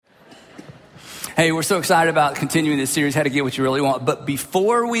Hey, we're so excited about continuing this series, How to Get What You Really Want. But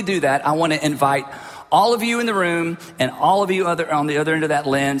before we do that, I want to invite all of you in the room and all of you on the other end of that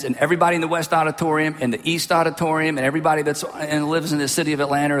lens, and everybody in the West Auditorium and the East Auditorium and everybody that lives in the city of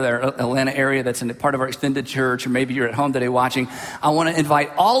Atlanta or the Atlanta area that's in part of our extended church, or maybe you're at home today watching. I want to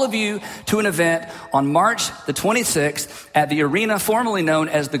invite all of you to an event on March the 26th at the arena formerly known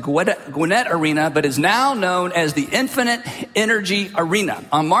as the Gwinnett Arena, but is now known as the Infinite Energy Arena.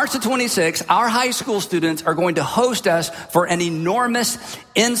 On March the 26th, our high school students are going to host us for an enormous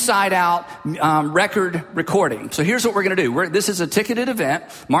Inside Out record recording. So here's what we're going to do. This is a ticketed event,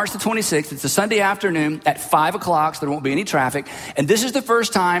 March the 26th. It's a Sunday afternoon at 5 o'clock, so there won't be any traffic. And this is the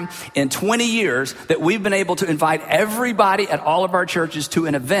first time in 20 years that we've been able to invite everybody at all of our churches to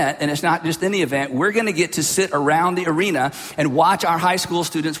an event. And it's not just any event. We're going to get to sit around the arena and watch our high school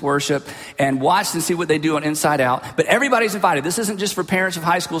students worship and watch and see what they do on Inside Out. But everybody's invited. This isn't just for parents of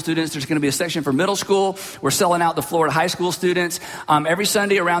high school students. There's going to be a section for middle school. We're selling out the floor to high school students. Every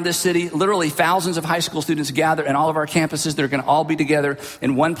Sunday around this city, literally thousands of high school students gather in all of our campuses. They're going to all be together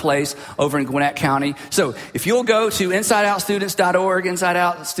in one place over in Gwinnett County. So if you'll go to insideoutstudents.org,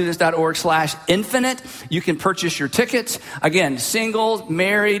 insideoutstudents.org/infinite, you can purchase your tickets. Again, single,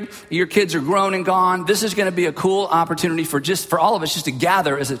 married, your kids are grown and gone. This is going to be a cool opportunity for all of us just to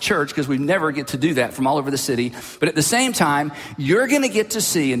gather as a church, because we never get to do that from all over the city. But at the same time, you're going to get to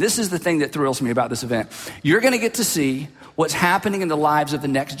see, and this is the thing that thrills me about this event, you're going to get to see what's happening in the lives of the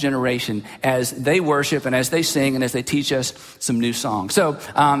next generation as they worship and as they sing and as they teach us some new songs. So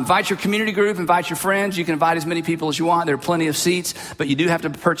invite your community group, invite your friends. You can invite as many people as you want. There are plenty of seats, but you do have to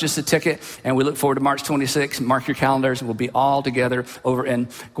purchase a ticket. And we look forward to March 26th. Mark your calendars, and we'll be all together over in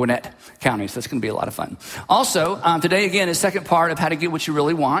Gwinnett County. So that's going to be a lot of fun. Also, today again is second part of How to Get What You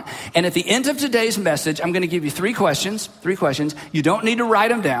Really Want. And at the end of today's message, I'm going to give you three questions. You don't need to write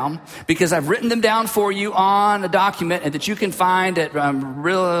them down, because I've written them down for you on a document that you can find at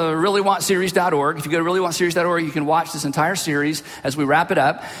ReallyWantSeries.org. If you go to ReallyWantSeries.org, you can watch this entire series as we wrap it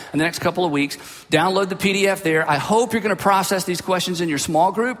up in the next couple of weeks. Download the PDF there. I hope you're going to process these questions in your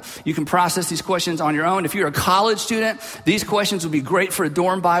small group. You can process these questions on your own. If you're a college student, these questions would be great for a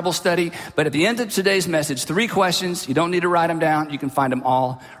dorm Bible study. But at the end of today's message, three questions. You don't need to write them down. You can find them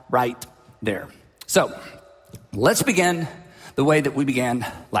all right there. So let's begin the way that we began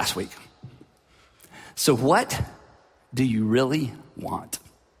last week. So what do you really want?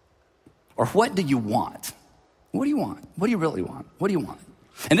 Or what do you want? What do you want? What do you really want? What do you want?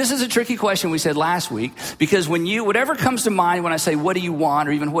 And this is a tricky question we said last week, because whatever comes to mind when I say, what do you want?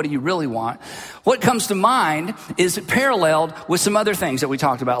 Or even what do you really want? What comes to mind is paralleled with some other things that we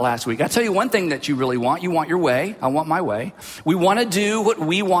talked about last week. I'll tell you one thing that you really want. You want your way. I want my way. We want to do what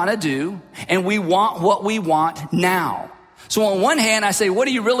we want to do, and we want what we want now. So on one hand, I say, what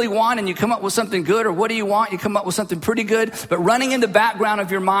do you really want? And you come up with something good. Or what do you want? You come up with something pretty good. But running in the background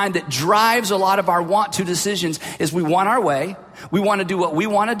of your mind that drives a lot of our want to decisions is we want our way. We want to do what we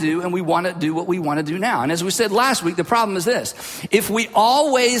want to do, and we want to do what we want to do now. And as we said last week, the problem is this. If we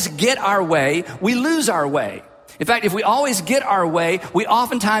always get our way, we lose our way. In fact, if we always get our way, we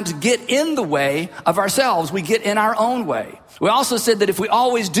oftentimes get in the way of ourselves. We get in our own way. We also said that if we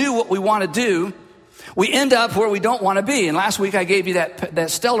always do what we want to do, we end up where we don't want to be. And last week I gave you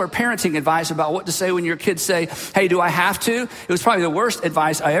that stellar parenting advice about what to say when your kids say, hey, do I have to? It was probably the worst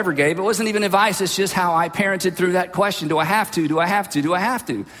advice I ever gave. It wasn't even advice. It's just how I parented through that question. Do I have to? Do I have to? Do I have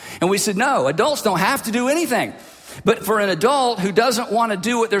to? And we said, no, adults don't have to do anything. But for an adult who doesn't want to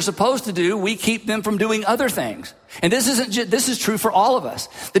do what they're supposed to do, we keep them from doing other things. And this is true for all of us.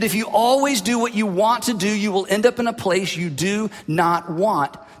 That if you always do what you want to do, you will end up in a place you do not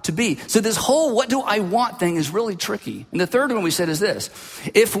want to be. So this whole what do I want thing is really tricky. And the third one we said is this.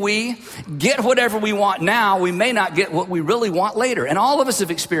 If we get whatever we want now, we may not get what we really want later. And all of us have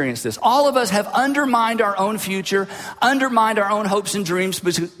experienced this. All of us have undermined our own future, undermined our own hopes and dreams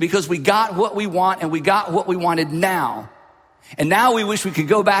because we got what we want and we got what we wanted now. And now we wish we could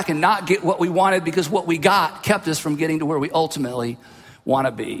go back and not get what we wanted because what we got kept us from getting to where we ultimately want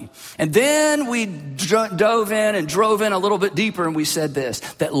to be. And then we drove in a little bit deeper, and we said this,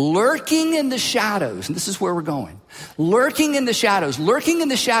 that lurking in the shadows, and this is where we're going, lurking in the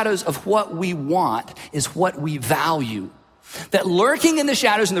shadows of what we want is what we value. That lurking in the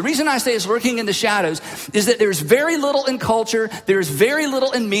shadows, and the reason I say it's lurking in the shadows is that there's very little in culture, there's very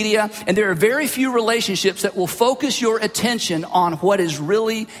little in media, and there are very few relationships that will focus your attention on what is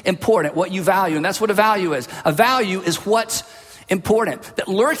really important, what you value. And that's what a value is. A value is what's important. That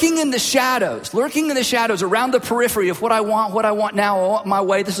lurking in the shadows around the periphery of what I want now, I want my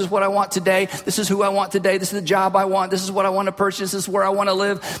way, this is what I want today, this is who I want today, this is the job I want, this is what I want to purchase, this is where I want to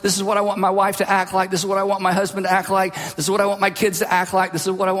live, this is what I want my wife to act like, this is what I want my husband to act like, this is what I want my kids to act like, this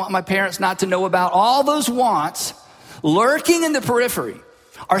is what I want my parents not to know about. All those wants lurking in the periphery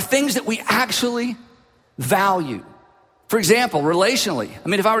are things that we actually value. For example, relationally. I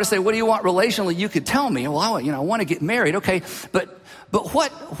mean, if I were to say, what do you want relationally? You could tell me, well, I want to get married. Okay, but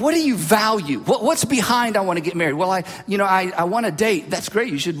what do you value? What's behind I want to get married? Well, I want a date. That's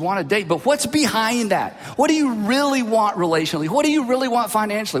great. You should want a date. But what's behind that? What do you really want relationally? What do you really want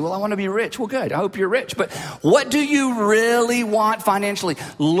financially? Well, I want to be rich. Well, good. I hope you're rich. But what do you really want financially?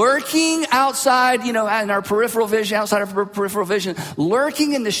 Lurking outside, in our peripheral vision, outside of our peripheral vision,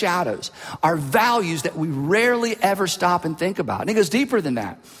 lurking in the shadows are values that we rarely ever stop and think about. And it goes deeper than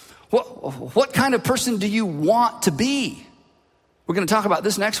that. What kind of person do you want to be? We're going to talk about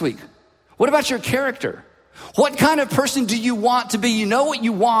this next week. What about your character? What kind of person do you want to be? You know what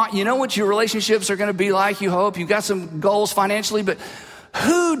you want. You know what your relationships are going to be like. You hope you got some goals financially, but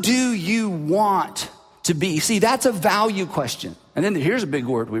who do you want to be? See, that's a value question. And then here's a big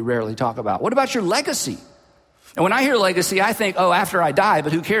word we rarely talk about. What about your legacy? And when I hear legacy, I think, after I die,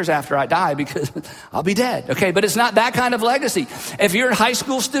 but who cares after I die because I'll be dead, okay? But it's not that kind of legacy. If you're a high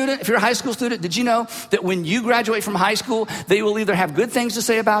school student, did you know that when you graduate from high school, they will either have good things to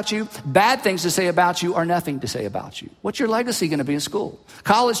say about you, bad things to say about you, or nothing to say about you? What's your legacy going to be in school?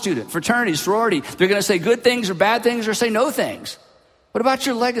 College student, fraternity, sorority, they're going to say good things or bad things or say no things. What about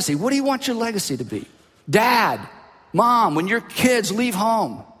your legacy? What do you want your legacy to be? Dad, mom, when your kids leave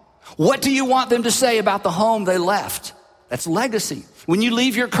home, what do you want them to say about the home they left? That's legacy. When you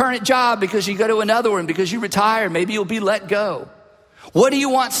leave your current job because you go to another one, because you retire, maybe you'll be let go. What do you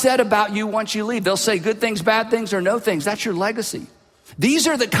want said about you once you leave? They'll say good things, bad things, or no things. That's your legacy. These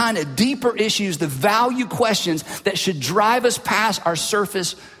are the kind of deeper issues, the value questions that should drive us past our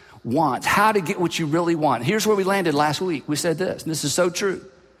surface wants. How to get what you really want. Here's where we landed last week. We said this, and this is so true.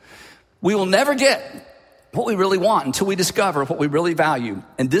 We will never get what we really want until we discover what we really value.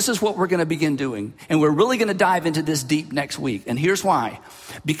 And this is what we're going to begin doing. And we're really going to dive into this deep next week. And here's why.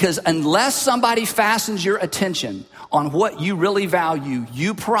 Because unless somebody fastens your attention on what you really value,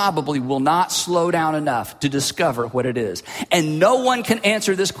 you probably will not slow down enough to discover what it is. And no one can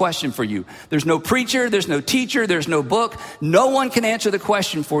answer this question for you. There's no preacher, there's no teacher, there's no book. No one can answer the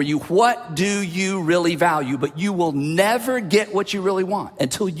question for you. What do you really value? But you will never get what you really want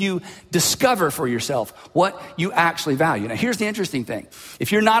until you discover for yourself what you actually value. Now, here's the interesting thing.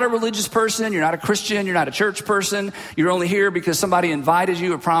 If you're not a religious person, you're not a Christian, you're not a church person, you're only here because somebody invited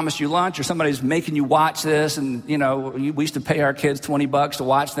you or promised you lunch or somebody's making you watch this, and, we used to pay our kids $20 to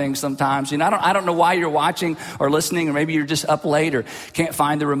watch things sometimes. I don't know why you're watching or listening, or maybe you're just up late or can't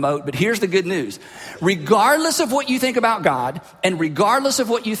find the remote. But here's the good news. Regardless of what you think about God and regardless of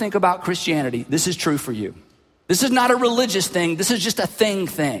what you think about Christianity, this is true for you. This is not a religious thing. This is just a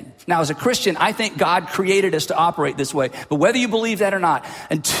thing. Now, as a Christian, I think God created us to operate this way. But whether you believe that or not,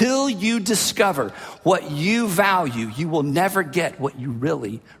 until you discover what you value, you will never get what you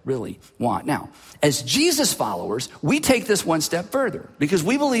really, really want. Now, as Jesus followers, we take this one step further because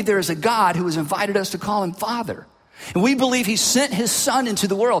we believe there is a God who has invited us to call him Father. And we believe he sent his son into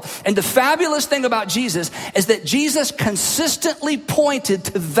the world. And the fabulous thing about Jesus is that Jesus consistently pointed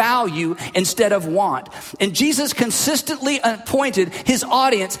to value instead of want. And Jesus consistently pointed his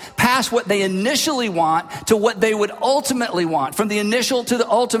audience past what they initially want to what they would ultimately want. From the initial to the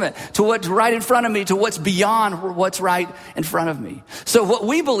ultimate, to what's right in front of me, to what's beyond what's right in front of me. So what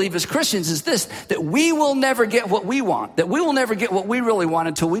we believe as Christians is this, that we will never get what we want, that we will never get what we really want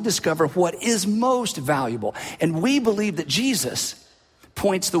until we discover what is most valuable. And we believe that Jesus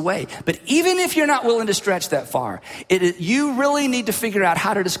points the way. But even if you're not willing to stretch that far, you really need to figure out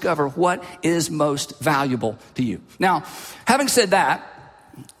how to discover what is most valuable to you. Now, having said that,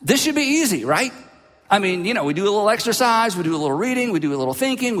 this should be easy, right? I mean, we do a little exercise, we do a little reading, we do a little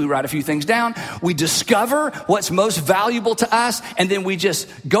thinking, we write a few things down, we discover what's most valuable to us, and then we just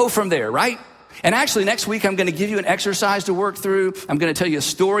go from there, right? And actually, next week, I'm going to give you an exercise to work through. I'm going to tell you a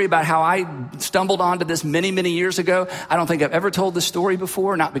story about how I stumbled onto this many, many years ago. I don't think I've ever told this story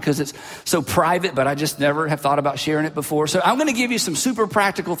before, not because it's so private, but I just never have thought about sharing it before. So I'm going to give you some super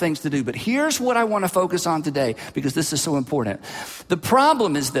practical things to do. But here's what I want to focus on today, because this is so important. The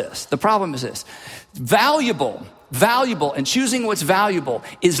problem is this. Valuable, and choosing what's valuable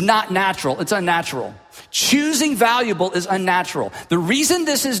is not natural. It's unnatural. Choosing valuable is unnatural. The reason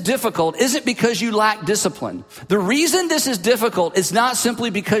this is difficult isn't because you lack discipline. The reason this is difficult is not simply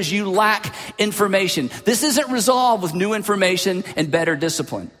because you lack information. This isn't resolved with new information and better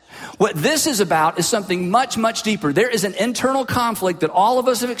discipline. What this is about is something much, much deeper. There is an internal conflict that all of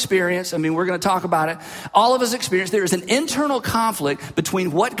us have experienced. I mean, we're going to talk about it. All of us experience. There is an internal conflict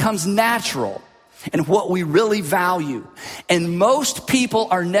between what comes natural and what we really value. And most people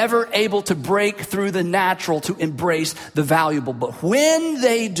are never able to break through the natural to embrace the valuable. But when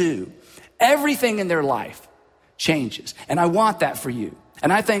they do, everything in their life changes. And I want that for you.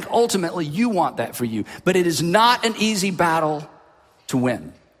 And I think ultimately you want that for you. But it is not an easy battle to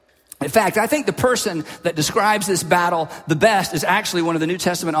win. In fact, I think the person that describes this battle the best is actually one of the New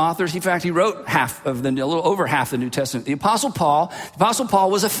Testament authors. In fact, he wrote a little over half the New Testament. The Apostle Paul. The Apostle Paul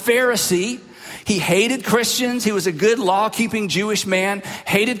was a Pharisee. He hated Christians. He was a good law-keeping Jewish man,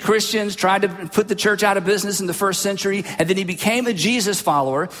 hated Christians, tried to put the church out of business in the first century, and then he became a Jesus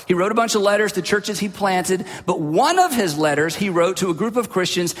follower. He wrote a bunch of letters to churches he planted, but one of his letters he wrote to a group of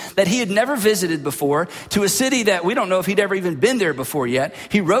Christians that he had never visited before, to a city that we don't know if he'd ever even been there before yet.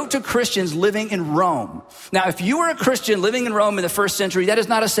 He wrote to Christians living in Rome. Now, if you were a Christian living in Rome in the first century, that is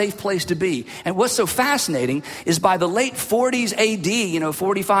not a safe place to be. And what's so fascinating is by the late 40s AD,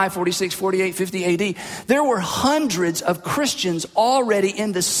 45, 46, 48, 50 AD, there were hundreds of Christians already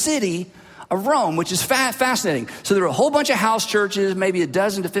in the city of Rome, which is fascinating. So there were a whole bunch of house churches, maybe a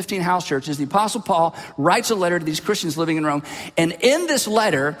dozen to 15 house churches. The Apostle Paul writes a letter to these Christians living in Rome. And in this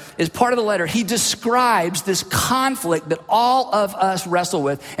letter, as part of the letter, he describes this conflict that all of us wrestle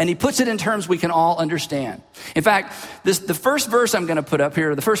with. And he puts it in terms we can all understand. In fact, the first verse I'm going to put up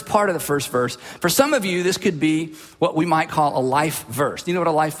here, the first part of the first verse, for some of you, this could be what we might call a life verse. Do you know what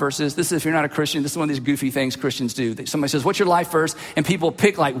a life verse is? This is, if you're not a Christian, this is one of these goofy things Christians do. Somebody says, what's your life verse? And people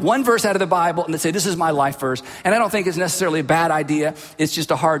pick like one verse out of the Bible and they say, this is my life verse. And I don't think it's necessarily a bad idea. It's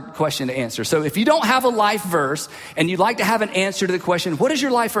just a hard question to answer. So if you don't have a life verse and you'd like to have an answer to the question, what is your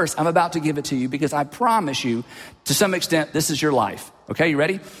life verse? I'm about to give it to you because I promise you, to some extent, this is your life. Okay, you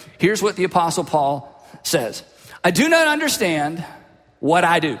ready? Here's what the Apostle Paul says. I do not understand what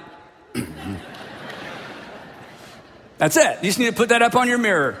I do. That's it. You just need to put that up on your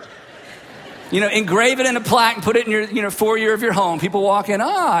mirror. Engrave it in a plaque and put it in your foyer of your home. People walk in,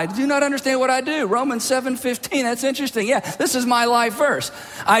 I do not understand what I do. Romans 7:15, that's interesting. Yeah, this is my life verse.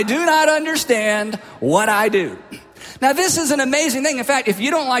 I do not understand what I do. Now, this is an amazing thing. In fact, if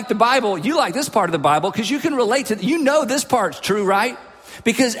you don't like the Bible, you like this part of the Bible because you can relate to it. You know this part's true, right?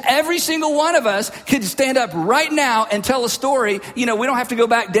 Because every single one of us could stand up right now and tell a story. We don't have to go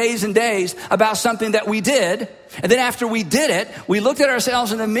back days and days about something that we did. And then after we did it, we looked at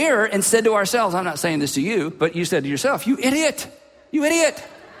ourselves in the mirror and said to ourselves, I'm not saying this to you, but you said to yourself, you idiot.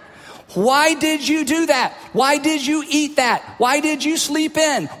 Why did you do that? Why did you eat that? Why did you sleep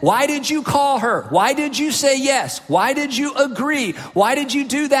in? Why did you call her? Why did you say yes? Why did you agree? Why did you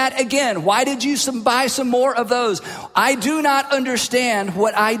do that again? Why did you buy some more of those? I do not understand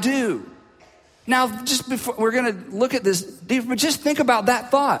what I do. Now, just before we're going to look at this deeper, just think about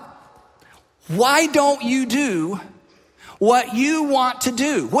that thought. Why don't you do what you want to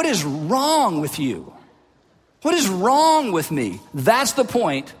do? What is wrong with you? What is wrong with me? That's the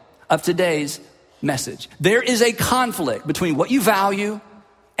point of today's message. There is a conflict between what you value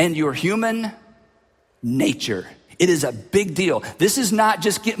and your human nature. It is a big deal. This is not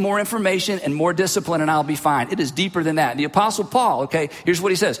just get more information and more discipline and I'll be fine. It is deeper than that. The Apostle Paul, okay, here's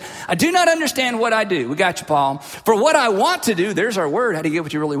what he says. I do not understand what I do. We got you, Paul. For what I want to do, there's our word. How do you get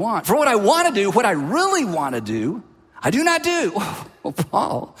what you really want? For what I want to do, what I really want to do, I do not do. Well,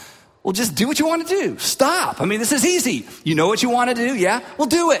 Paul, well, just do what you want to do. Stop. I mean, this is easy. You know what you want to do, yeah? Well,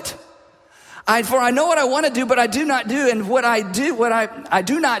 do it. For I know what I want to do, but I do not do. And what I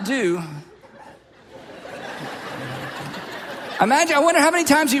do not do. Imagine, I wonder how many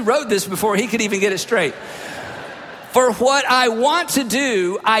times he wrote this before he could even get it straight. For what I want to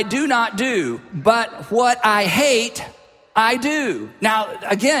do, I do not do. But what I hate, I do. Now,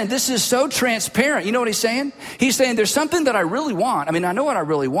 again, this is so transparent. You know what he's saying? He's saying there's something that I really want. I mean, I know what I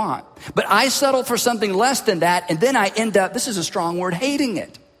really want, but I settle for something less than that. And then I end up, this is a strong word, hating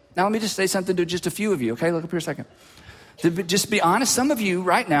it. Now, let me just say something to just a few of you. Okay, look up here a second. Just be honest. Some of you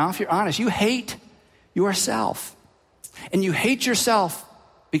right now, if you're honest, you hate yourself. And you hate yourself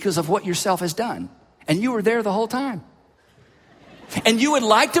because of what yourself has done. And you were there the whole time. And you would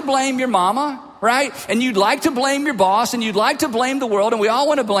like to blame your mama right? And you'd like to blame your boss and you'd like to blame the world, and we all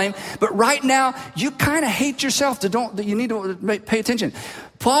want to blame. But right now, you kind of hate yourself that you need to pay attention.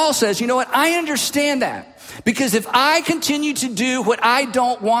 Paul says, you know what? I understand that. Because if I continue to do what I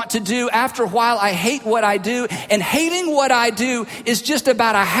don't want to do, after a while I hate what I do. And hating what I do is just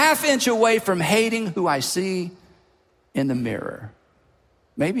about a half inch away from hating who I see in the mirror.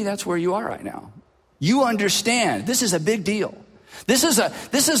 Maybe that's where you are right now. You understand this is a big deal. This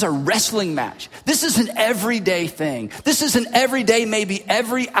is a wrestling match. This is an everyday thing. This is an everyday, maybe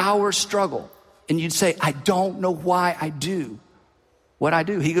every hour struggle. And you'd say, I don't know why I do what I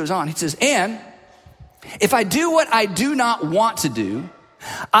do. He goes on, he says, and if I do what I do not want to do,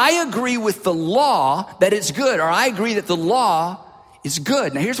 I agree with the law that it's good, or I agree that the law is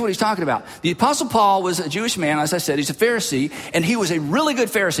good. Now here's what he's talking about. The Apostle Paul was a Jewish man, as I said, he's a Pharisee, and he was a really good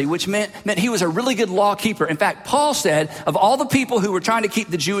Pharisee, which meant he was a really good law keeper. In fact, Paul said, of all the people who were trying to keep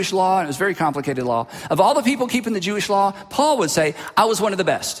the Jewish law, and it was a very complicated law, of all the people keeping the Jewish law, Paul would say, I was one of the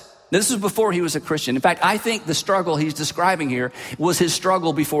best. This was before he was a Christian. In fact, I think the struggle he's describing here was his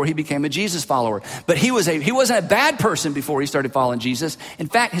struggle before he became a Jesus follower. But he wasn't a bad person before he started following Jesus. In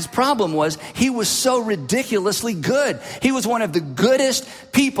fact, his problem was he was so ridiculously good. He was one of the goodest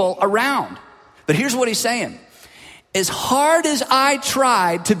people around. But here's what he's saying. As hard as I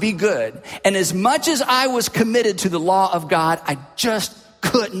tried to be good, and as much as I was committed to the law of God, I just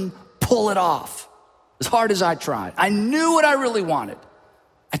couldn't pull it off. As hard as I tried. I knew what I really wanted.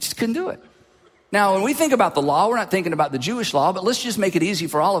 I just couldn't do it. Now, when we think about the law, we're not thinking about the Jewish law, but let's just make it easy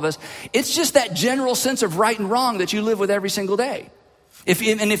for all of us. It's just that general sense of right and wrong that you live with every single day. If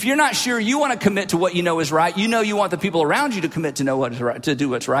you're not sure you want to commit to what you know is right, you know you want the people around you to commit to know what is right, to do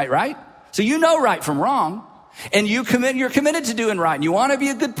what's right, right? So you know right from wrong. And you're committed to doing right. And you want to be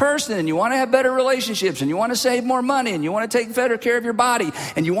a good person, and you want to have better relationships, and you want to save more money, and you want to take better care of your body,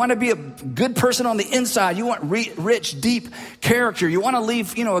 and you want to be a good person on the inside. You want rich, deep character. You want to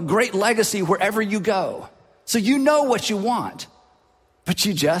leave, a great legacy wherever you go. So you know what you want, but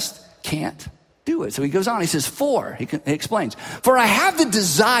you just can't do it. So he goes on, he says, he explains, for I have the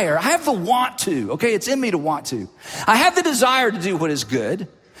desire, I have the want to, okay? It's in me to want to. I have the desire to do what is good,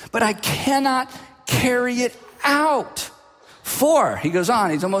 but I cannot carry it out. He goes on,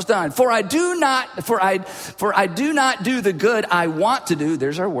 he's almost done. For I do not do the good I want to do,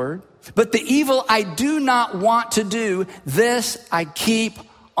 there's our word, but the evil I do not want to do, this I keep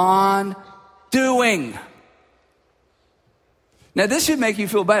on doing. Now this should make you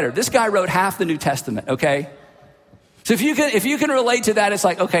feel better. This guy wrote half the New Testament, okay? So if you can relate to that, it's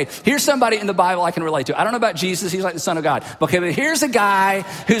like, okay, here's somebody in the Bible I can relate to. I don't know about Jesus. He's like the Son of God. Okay, but here's a guy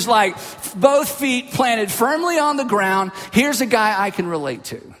who's like both feet planted firmly on the ground. Here's a guy I can relate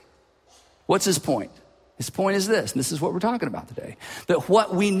to. What's his point? His point is this, and this is what we're talking about today, that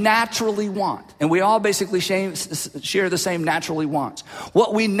what we naturally want, and we all basically share the same naturally wants.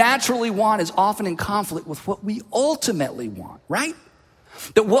 What we naturally want is often in conflict with what we ultimately want, right?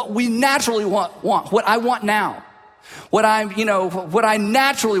 That what we naturally want, what I want now, what I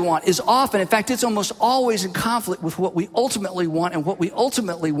naturally want is often, in fact, it's almost always in conflict with what we ultimately want. And what we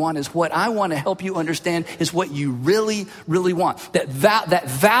ultimately want is what I want to help you understand is what you really, really want. That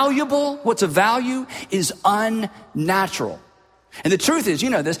valuable, what's a value is unnatural. And the truth is,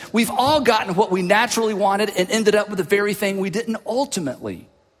 this, we've all gotten what we naturally wanted and ended up with the very thing we didn't ultimately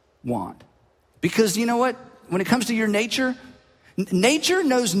want. Because you know what? When it comes to your nature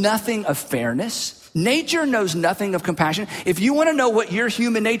knows nothing of fairness. Nature knows nothing of compassion. If you want to know what your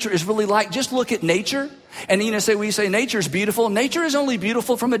human nature is really like, just look at nature. And we say nature is beautiful. Nature is only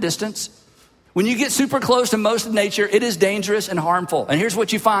beautiful from a distance. When you get super close to most of nature, it is dangerous and harmful. And here's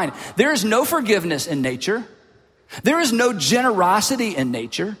what you find. There is no forgiveness in nature. There is no generosity in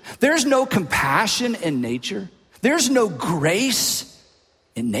nature. There's no compassion in nature. There's no grace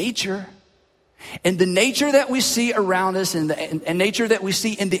in nature. And the nature that we see around us and nature that we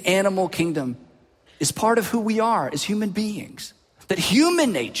see in the animal kingdom is part of who we are as human beings. That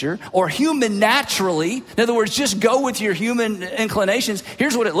human nature, or human naturally, in other words, just go with your human inclinations.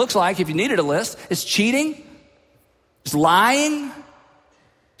 Here's what it looks like if you needed a list. It's cheating, it's lying,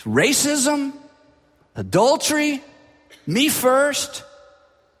 it's racism, adultery, me first,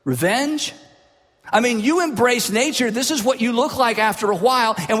 revenge. I mean, you embrace nature. This is what you look like after a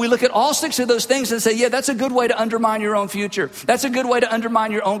while. And we look at all 6 of those things and say, yeah, that's a good way to undermine your own future. That's a good way to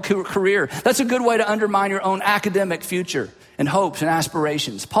undermine your own career. That's a good way to undermine your own academic future and hopes and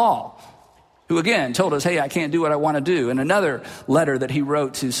aspirations. Paul, who again told us, hey, I can't do what I want to do. In another letter that he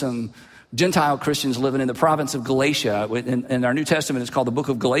wrote to some Gentile Christians living in the province of Galatia. In our New Testament, it's called the book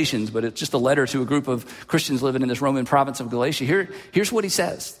of Galatians, but it's just a letter to a group of Christians living in this Roman province of Galatia. Here's what he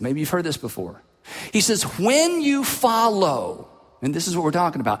says. Maybe you've heard this before. He says, when you follow, and this is what we're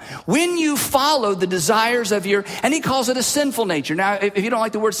talking about, when you follow the desires of and he calls it a sinful nature. Now, if you don't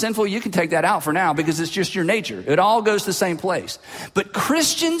like the word sinful, you can take that out for now because it's just your nature. It all goes to the same place. But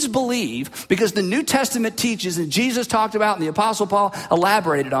Christians believe, because the New Testament teaches, and Jesus talked about, and the Apostle Paul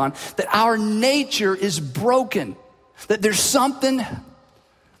elaborated on, that our nature is broken, that there's something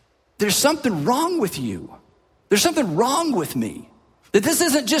wrong with you. There's something wrong with me. That this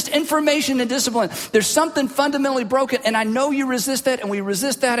isn't just information and discipline. There's something fundamentally broken, and I know you resist that, and we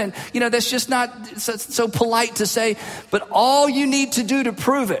resist that, and that's just not so polite to say, but all you need to do to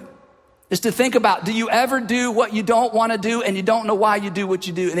prove it is to think about, do you ever do what you don't want to do, and you don't know why you do what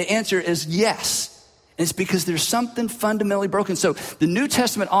you do? And the answer is yes. And it's because there's something fundamentally broken. So the New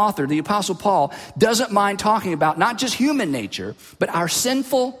Testament author, the Apostle Paul, doesn't mind talking about not just human nature, but our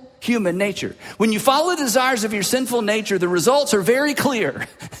sinful human nature. When you follow the desires of your sinful nature, the results are very clear.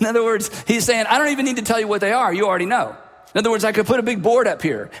 In other words, he's saying, I don't even need to tell you what they are. You already know. In other words, I could put a big board up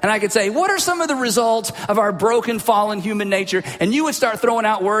here and I could say, what are some of the results of our broken, fallen human nature? And you would start throwing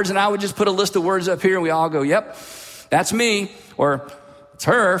out words, and I would just put a list of words up here, and we all go, yep, that's me. Or it's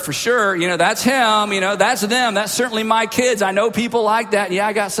her for sure. That's him. That's them. That's certainly my kids. I know people like that. Yeah,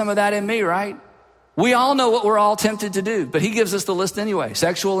 I got some of that in me, right? We all know what we're all tempted to do, but he gives us the list anyway.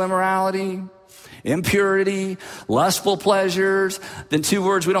 Sexual immorality, impurity, lustful pleasures. Then 2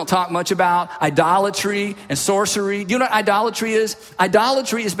 words we don't talk much about, idolatry and sorcery. Do you know what idolatry is?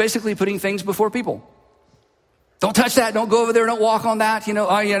 Idolatry is basically putting things before people. Don't touch that. Don't go over there. Don't walk on that. Can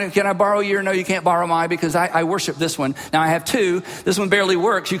I borrow your? No, you can't borrow mine because I worship this one. Now I have 2. This one barely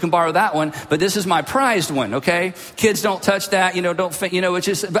works. You can borrow that one, but this is my prized one. Okay. Kids, don't touch that. It's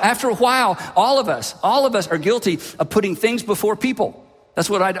just, but after a while, all of us are guilty of putting things before people. That's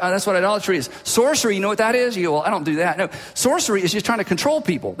what idolatry is. Sorcery, you know what that is? You go, well, I don't do that. No, sorcery is just trying to control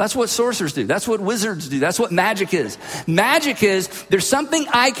people. That's what sorcerers do. That's what wizards do. That's what magic is. Magic is there's something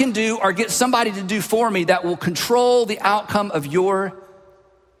I can do or get somebody to do for me that will control the outcome of your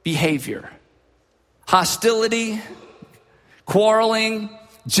behavior. Hostility, quarreling,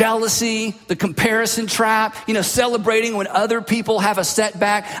 jealousy, the comparison trap, celebrating when other people have a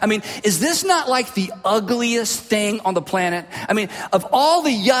setback. Is this not like the ugliest thing on the planet? Of all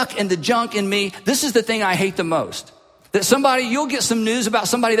the yuck and the junk in me, this is the thing I hate the most. That you'll get some news about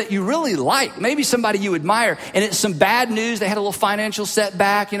somebody that you really like, maybe somebody you admire, and it's some bad news. They had a little financial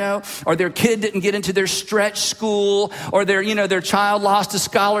setback, or their kid didn't get into their stretch school, or their child lost a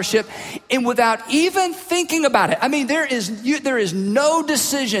scholarship. And without even thinking about it, there is no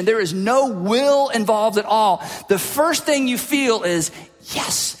decision, there is no will involved at all. The first thing you feel is,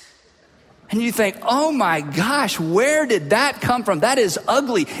 yes. And you think, oh my gosh, where did that come from? That is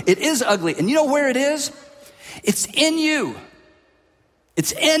ugly. It is ugly. And you know where it is? It's in you.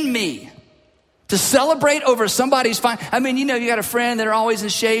 It's in me. To celebrate over somebody's fine. You got a friend that are always in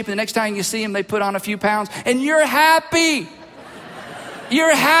shape, and the next time you see them, they put on a few pounds, and you're happy.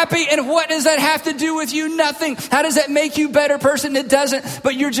 You're happy, and what does that have to do with you? Nothing. How does that make you a better person? It doesn't,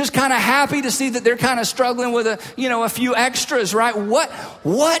 but you're just kind of happy to see that they're kind of struggling with a few extras, right?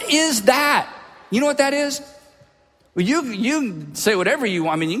 What is that? You know what that is? Well, you say whatever you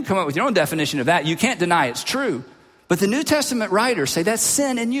want. You can come up with your own definition of that. You can't deny it's true. But the New Testament writers say that's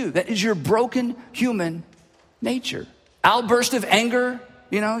sin in you. That is your broken human nature. Outburst of anger,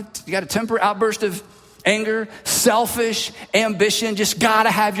 you got a temper, outburst of anger, selfish ambition, just gotta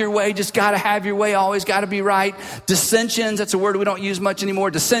have your way, always gotta be right. Dissensions, that's a word we don't use much anymore.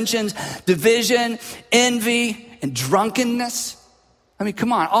 Dissensions, division, envy, and drunkenness.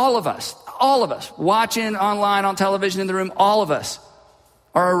 Come on, all of us, watching online, on television, in the room, all of us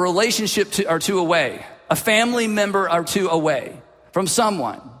are a relationship or two away, a family member or two away from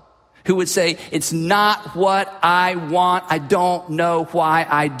someone who would say, it's not what I want. I don't know why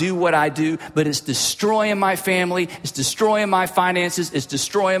I do what I do, but it's destroying my family. It's destroying my finances. It's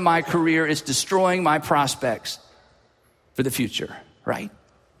destroying my career. It's destroying my prospects for the future, right?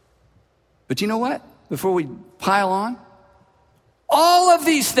 But you know what? Before we pile on, all of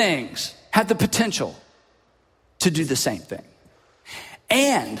these things have the potential to do the same thing.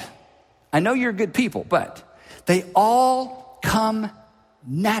 And I know you're good people, but they all come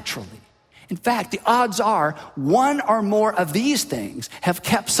naturally. In fact, the odds are one or more of these things have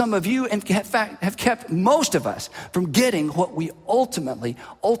kept some of you, and in fact have kept most of us from getting what we ultimately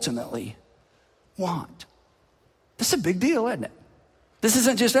want. This is a big deal, isn't it? This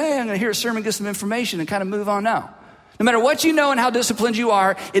isn't just, hey, I'm going to hear a sermon, get some information, and kind of move on now. No matter what you know and how disciplined you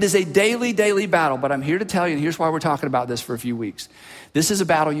are, it is a daily battle. But I'm here to tell you, and here's why we're talking about this for a few weeks. This is a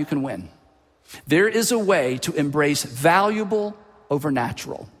battle you can win. There is a way to embrace valuable over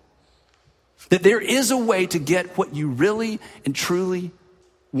natural. That there is a way to get what you really and truly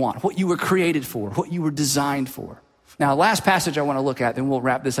want, what you were created for, what you were designed for. Now, last passage I want to look at, then we'll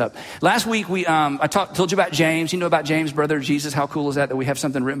wrap this up. Last week, I told you about James. You know about James, brother of Jesus. How cool is that we have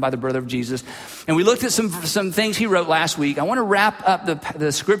something written by the brother of Jesus? And we looked at some things he wrote last week. I want to wrap up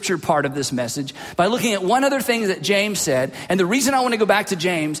the scripture part of this message by looking at one other thing that James said. And the reason I want to go back to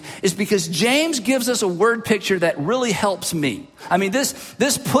James is because James gives us a word picture that really helps me. I mean,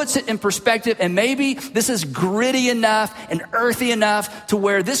 this puts it in perspective, and maybe this is gritty enough and earthy enough to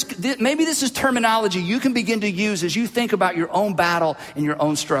where maybe this is terminology you can begin to use as you think about your own battle and your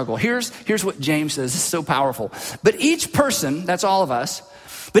own struggle. Here's what James says. This is so powerful. But each person, that's all of us,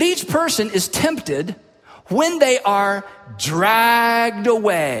 but each person is tempted when they are dragged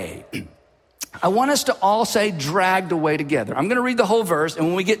away. I want us to all say dragged away together. I'm going to read the whole verse, and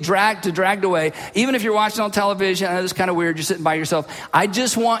when we get dragged away, even if you're watching on television, I know this is kind of weird, you're sitting by yourself. I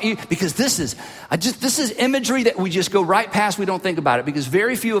just want you, because this is imagery that we just go right past, we don't think about it, because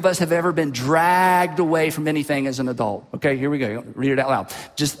very few of us have ever been dragged away from anything as an adult. Okay, here we go. Read it out loud.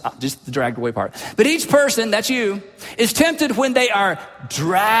 Just the dragged away part. But each person, that's you, is tempted when they are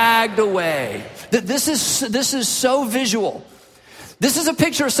dragged away. This is so visual. This is a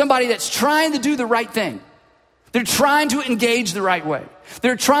picture of somebody that's trying to do the right thing. They're trying to engage the right way.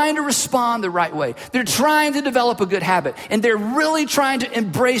 They're trying to respond the right way. They're trying to develop a good habit. And they're really trying to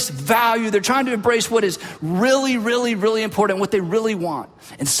embrace value. They're trying to embrace what is really, really, really important, what they really want.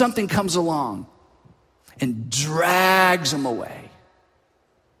 And something comes along and drags them away.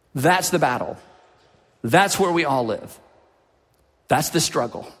 That's the battle. That's where we all live. That's the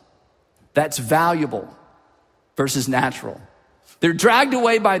struggle. That's valuable versus natural. They're dragged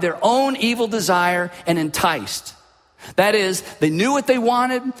away by their own evil desire and enticed. That is, they knew what they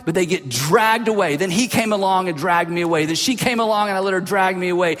wanted, but they get dragged away. Then he came along and dragged me away. Then she came along and I let her drag me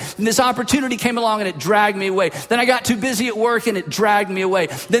away. Then this opportunity came along and it dragged me away. Then I got too busy at work and it dragged me away.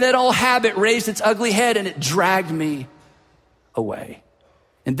 Then that old habit raised its ugly head and it dragged me away.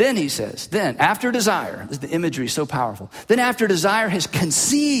 And then he says, then after desire, the imagery is so powerful. Then after desire has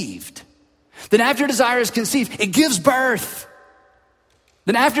conceived, it gives birth.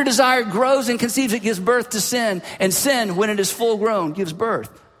 Then after desire grows and conceives, it gives birth to sin. And sin, when it is full grown, gives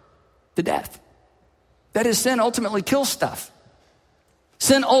birth to death. That is, sin ultimately kills stuff.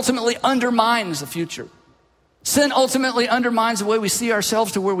 Sin ultimately undermines the future. Sin ultimately undermines the way we see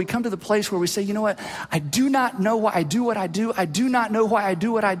ourselves to where we come to the place where we say, you know what? I do not know why I do what I do. I do not know why I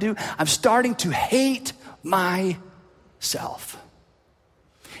do what I do. I'm starting to hate myself.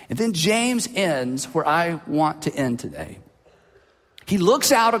 And then James ends where I want to end today. He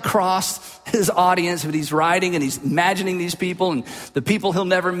looks out across his audience that he's writing, and he's imagining these people and the people he'll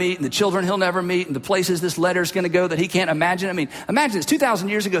never meet and the children he'll never meet and the places this letter's going to go that he can't imagine. I mean, imagine this. 2,000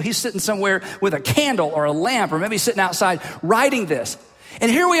 years ago, he's sitting somewhere with a candle or a lamp, or maybe sitting outside writing this. And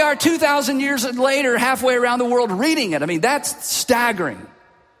here we are 2,000 years later, halfway around the world reading it. I mean, that's staggering.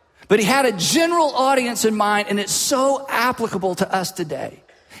 But he had a general audience in mind, and it's so applicable to us today.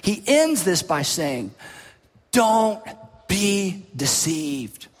 He ends this by saying, don't be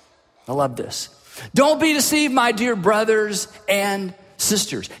deceived. I love this. Don't be deceived, my dear brothers and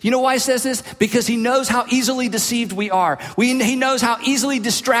sisters. You know why he says this? Because he knows how easily deceived we are. He knows how easily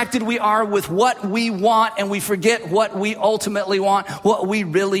distracted we are with what we want, and we forget what we ultimately want, what we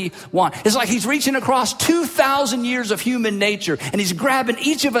really want. It's like he's reaching across 2,000 years of human nature, and he's grabbing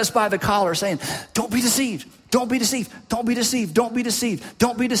each of us by the collar saying, don't be deceived. Don't be deceived. Don't be deceived. Don't be deceived.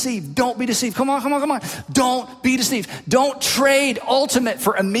 Don't be deceived. Don't be deceived. Come on. Don't be deceived. Don't trade ultimate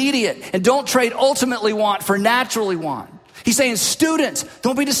for immediate, and don't trade ultimately want for naturally want. He's saying, students,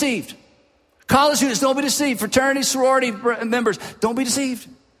 don't be deceived. College students, don't be deceived. Fraternity, sorority members, don't be deceived.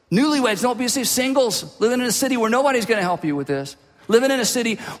 Newlyweds, don't be deceived. Singles, living in a city where nobody's going to help you with this. Living in a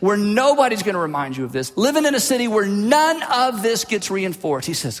city where nobody's going to remind you of this. Living in a city where none of this gets reinforced.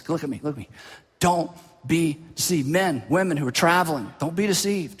 He says, look at me. Don't be deceived. Men, women who are traveling, don't be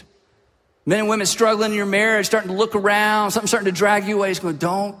deceived. Men and women struggling in your marriage, starting to look around, something starting to drag you away. He's going,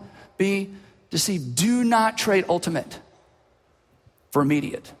 don't be deceived. Do not trade ultimate for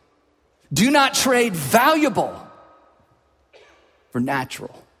immediate. Do not trade valuable for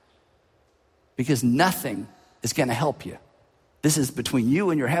natural, because nothing is going to help you. This is between you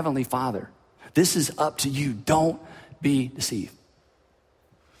and your heavenly Father. This is up to you. Don't be deceived.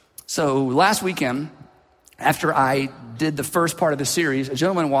 So last weekend, after I did the first part of the series, a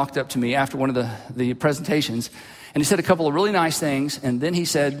gentleman walked up to me after one of the presentations, and he said a couple of really nice things, and then he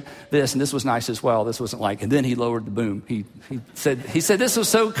said this, and this was nice as well. This wasn't like, and then he lowered the boom. He said this was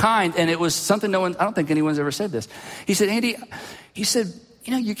so kind, and it was something I don't think anyone's ever said this. He said, Andy,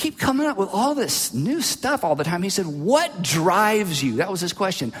 you keep coming up with all this new stuff all the time. He said, what drives you? That was his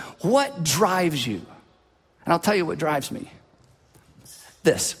question. What drives you? And I'll tell you what drives me.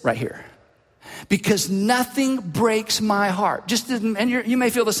 This right here. Because nothing breaks my heart. And you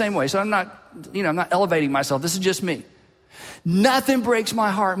may feel the same way. So I'm not elevating myself. This is just me. Nothing breaks my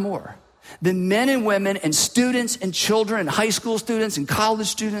heart more than men and women and students and children and high school students and college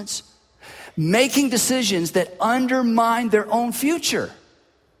students making decisions that undermine their own future,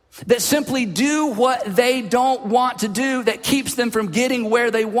 that simply do what they don't want to do, that keeps them from getting where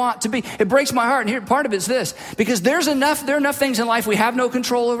they want to be. It breaks my heart. And here, part of it's this, because there are enough things in life we have no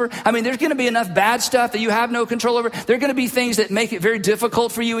control over. I mean, there's going to be enough bad stuff that you have no control over. There are going to be things that make it very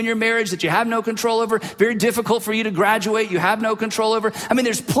difficult for you in your marriage that you have no control over, very difficult for you to graduate, you have no control over. I mean,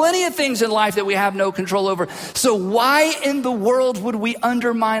 there's plenty of things in life that we have no control over. So why in the world would we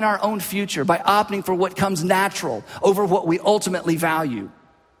undermine our own future by opting for what comes natural over what we ultimately value?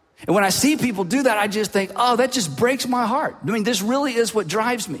 And when I see people do that, I just think, oh, that just breaks my heart. I mean, this really is what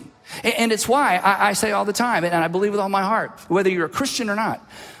drives me. And it's why I say all the time, and I believe with all my heart, whether you're a Christian or not,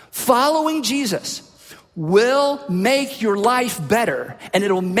 following Jesus will make your life better, and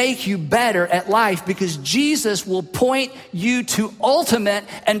it'll make you better at life because Jesus will point you to ultimate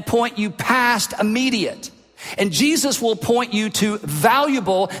and point you past immediate. And Jesus will point you to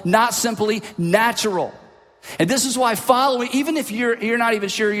valuable, not simply natural. And this is why following, even if you're not even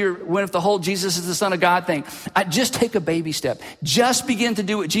sure if the whole Jesus is the Son of God thing, just take a baby step. Just begin to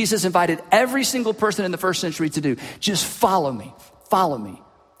do what Jesus invited every single person in the first century to do. Just follow me, follow me,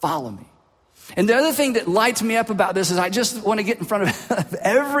 follow me. And the other thing that lights me up about this is I just want to get in front of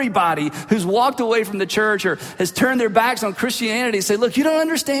everybody who's walked away from the church or has turned their backs on Christianity and say, look, you don't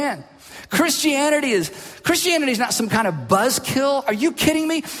understand. Christianity is not some kind of buzzkill. Are you kidding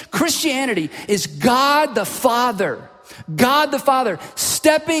me? Christianity is God the Father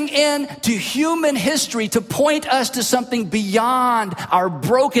stepping into human history to point us to something beyond our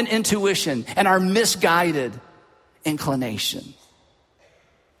broken intuition and our misguided inclination.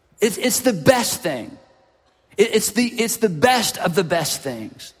 It's the best thing. It's the best of the best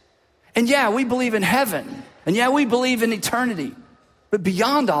things. And yeah, we believe in heaven. And yeah, we believe in eternity. But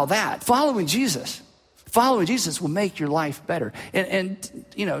beyond all that, following Jesus will make your life better. And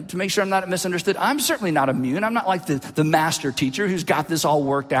to make sure I'm not misunderstood, I'm certainly not immune. I'm not like the master teacher who's got this all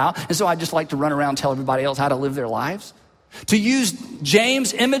worked out. And so I just like to run around and tell everybody else how to live their lives. To use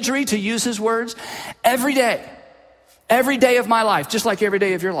James' imagery, to use his words, every day of my life, just like every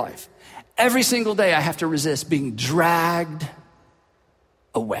day of your life, every single day I have to resist being dragged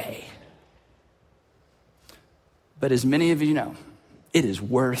away. But as many of you know, it is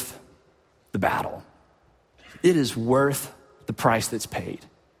worth the battle. It is worth the price that's paid.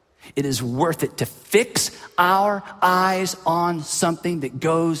 It is worth it to fix our eyes on something that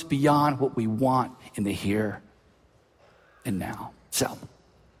goes beyond what we want in the here and now. So,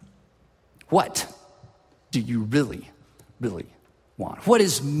 what do you really, really want? What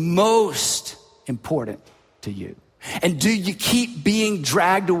is most important to you? And do you keep being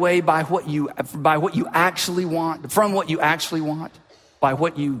dragged away by what you actually want, from what you actually want? By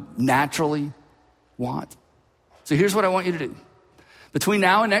what you naturally want. So here's what I want you to do. Between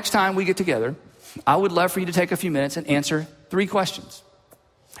now and next time we get together, I would love for you to take a few minutes and answer 3 questions.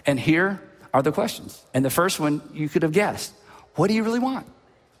 And here are the questions. And the first one you could have guessed. What do you really want?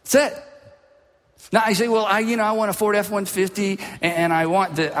 That's it. Now I say, well, I want a Ford F-150 and I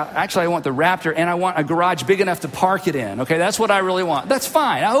want the Raptor and I want a garage big enough to park it in. Okay, that's what I really want. That's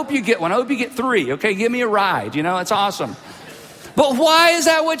fine. I hope you get one. I hope you get 3. Okay, give me a ride. It's awesome. But why is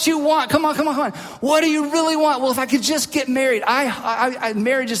that what you want? Come on. What do you really want? Well, if I could just get married.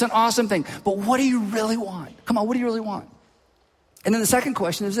 Marriage is an awesome thing. But what do you really want? Come on, what do you really want? And then the second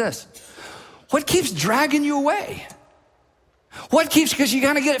question is this. What keeps dragging you away? Because you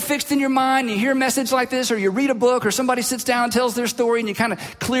kind of get it fixed in your mind, and you hear a message like this, or you read a book, or somebody sits down and tells their story, and you kind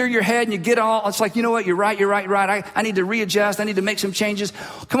of clear your head, and you get it's like, you know what, you're right. I need to readjust. I need to make some changes.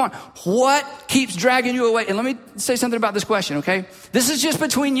 Come on. What keeps dragging you away? And let me say something about this question, okay? This is just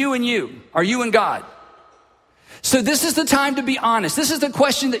between you and you, or you and God. So this is the time to be honest. This is the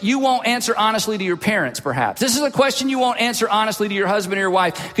question that you won't answer honestly to your parents, perhaps. This is a question you won't answer honestly to your husband or your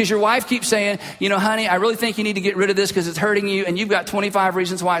wife, because your wife keeps saying, honey, I really think you need to get rid of this because it's hurting you, and you've got 25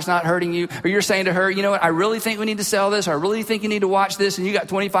 reasons why it's not hurting you. Or you're saying to her, you know what, I really think we need to sell this, or I really think you need to watch this, and you got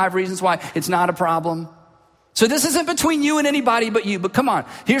 25 reasons why it's not a problem. So this isn't between you and anybody but you. But come on,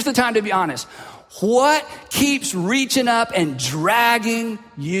 here's the time to be honest. What keeps reaching up and dragging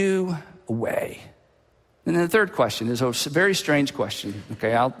you away? And then the third question is a very strange question.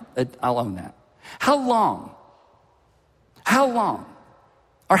 Okay, I'll own that. How long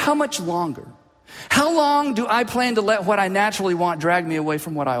Or how much longer? How long do I plan to let what I naturally want drag me away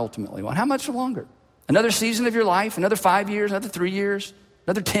from what I ultimately want? How much longer? Another season of your life, another 5 years, another 3 years,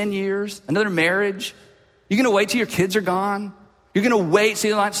 another 10 years, another marriage? You're gonna wait till your kids are gone? You're gonna wait,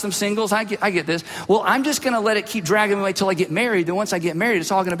 see like some singles? I get this. Well, I'm just gonna let it keep dragging me away till I get married. Then once I get married,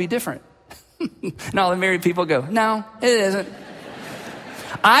 it's all gonna be different. And all the married people go, no, it isn't.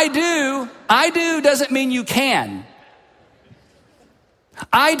 I do doesn't mean you can.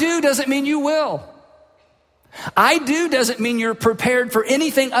 I do doesn't mean you will. I do doesn't mean you're prepared for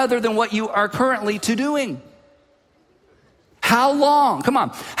anything other than what you are currently doing. How long? Come on.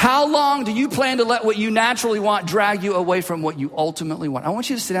 How long do you plan to let what you naturally want drag you away from what you ultimately want? I want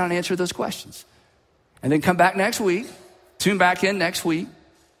you to sit down and answer those questions. And then come back next week. Tune back in next week.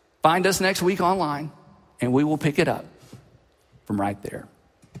 Find us next week online. And we will pick it up from right there.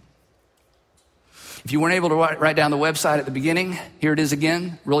 If you weren't able to write down the website at the beginning, here it is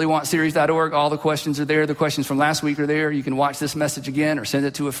again, reallyWantSeries.org. All the questions are there. The questions from last week are there. You can watch this message again or send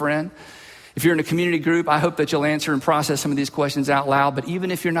it to a friend. If you're in a community group, I hope that you'll answer and process some of these questions out loud. But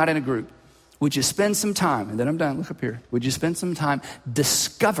even if you're not in a group, would you spend some time, and then I'm done, look up here. Would you spend some time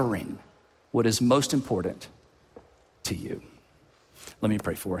discovering what is most important to you? Let me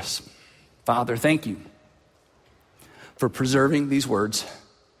pray for us. Father, thank you for preserving these words.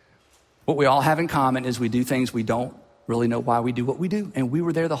 What we all have in common is we do things we don't really know why we do what we do. And we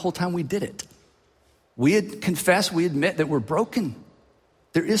were there the whole time we did it. We had confessed, we admit that we're broken.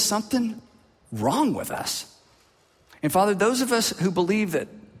 There is something wrong with us. And Father, those of us who believe that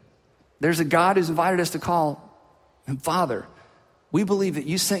there's a God who's invited us to call him Father, we believe that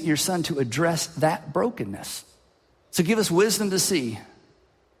you sent your Son to address that brokenness. So give us wisdom to see,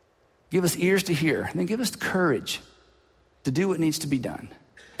 give us ears to hear, and then give us courage to do what needs to be done.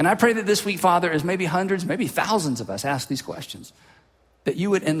 And I pray that this week, Father, as maybe hundreds, maybe thousands of us ask these questions, that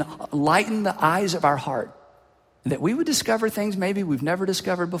you would enlighten the eyes of our heart, and that we would discover things maybe we've never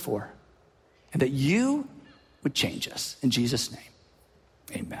discovered before, and that you would change us. In Jesus' name,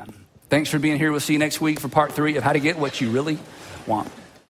 amen. Thanks for being here. We'll see you next week for part 3 of how to get what you really want.